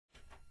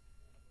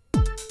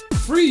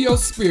Free your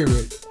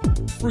spirit,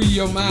 free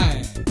your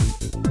mind.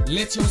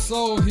 Let your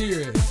soul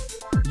hear it,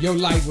 your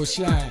light will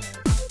shine.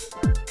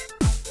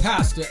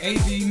 Pastor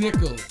A.V.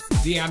 Nichols,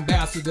 the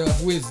ambassador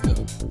of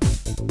wisdom,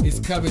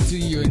 is coming to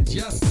you in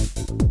just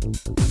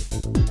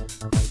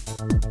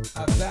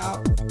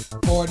about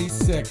 40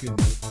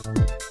 seconds.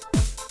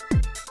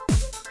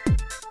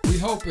 We're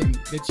hoping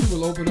that you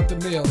will open up the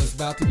mail that's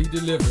about to be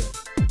delivered.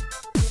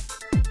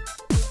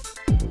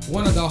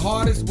 One of the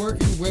hardest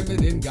working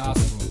women in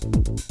gospel.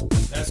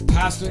 That's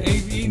Pastor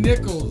A.V.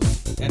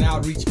 Nichols, an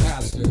outreach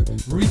pastor,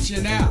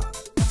 reaching out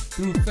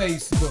through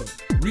Facebook,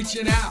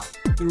 reaching out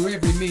through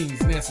every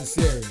means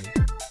necessary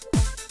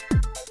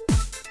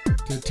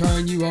to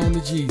turn you on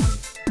to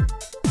Jesus.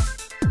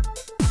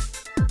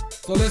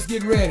 So let's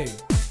get ready.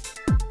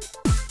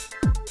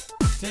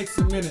 Take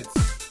some minutes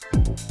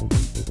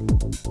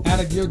out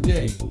of your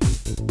day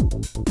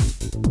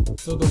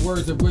so the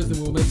words of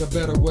wisdom will make a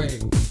better way.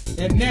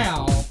 And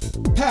now,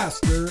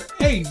 Pastor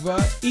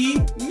Ava E.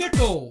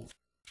 Nichols.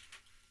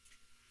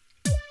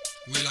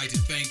 We'd like to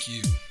thank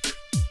you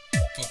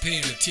for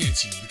paying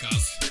attention,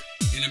 because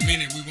in a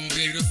minute we won't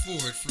be able to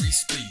afford free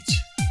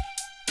speech.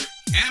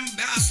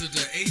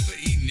 Ambassador Ava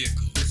E.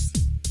 Nichols,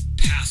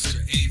 Pastor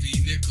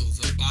A.V. Nichols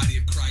of Body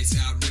of Christ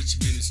Outreach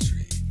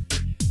Ministry.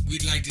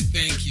 We'd like to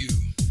thank you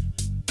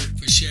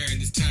for sharing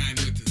this time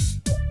with us.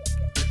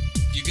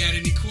 If you got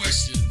any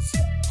questions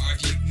or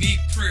if you need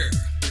prayer,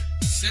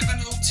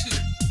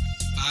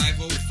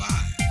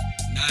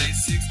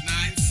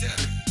 702-505-9697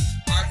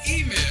 or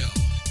email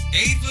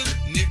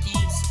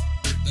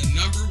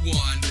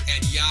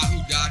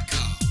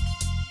avanichols1@yahoo.com.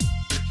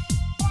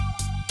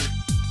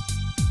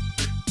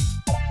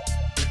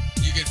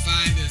 You can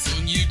find us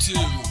on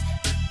YouTube,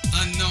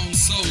 Unknown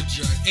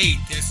Soldier 8,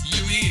 that's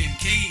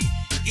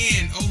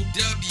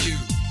UNKNOWNSOULDIER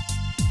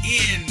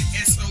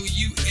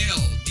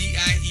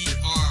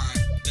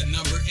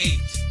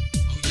 8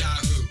 on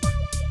Yahoo.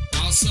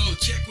 Also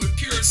check with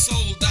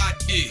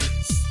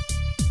puresoul.biz.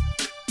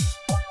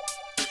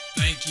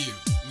 Thank you.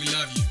 We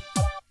love you.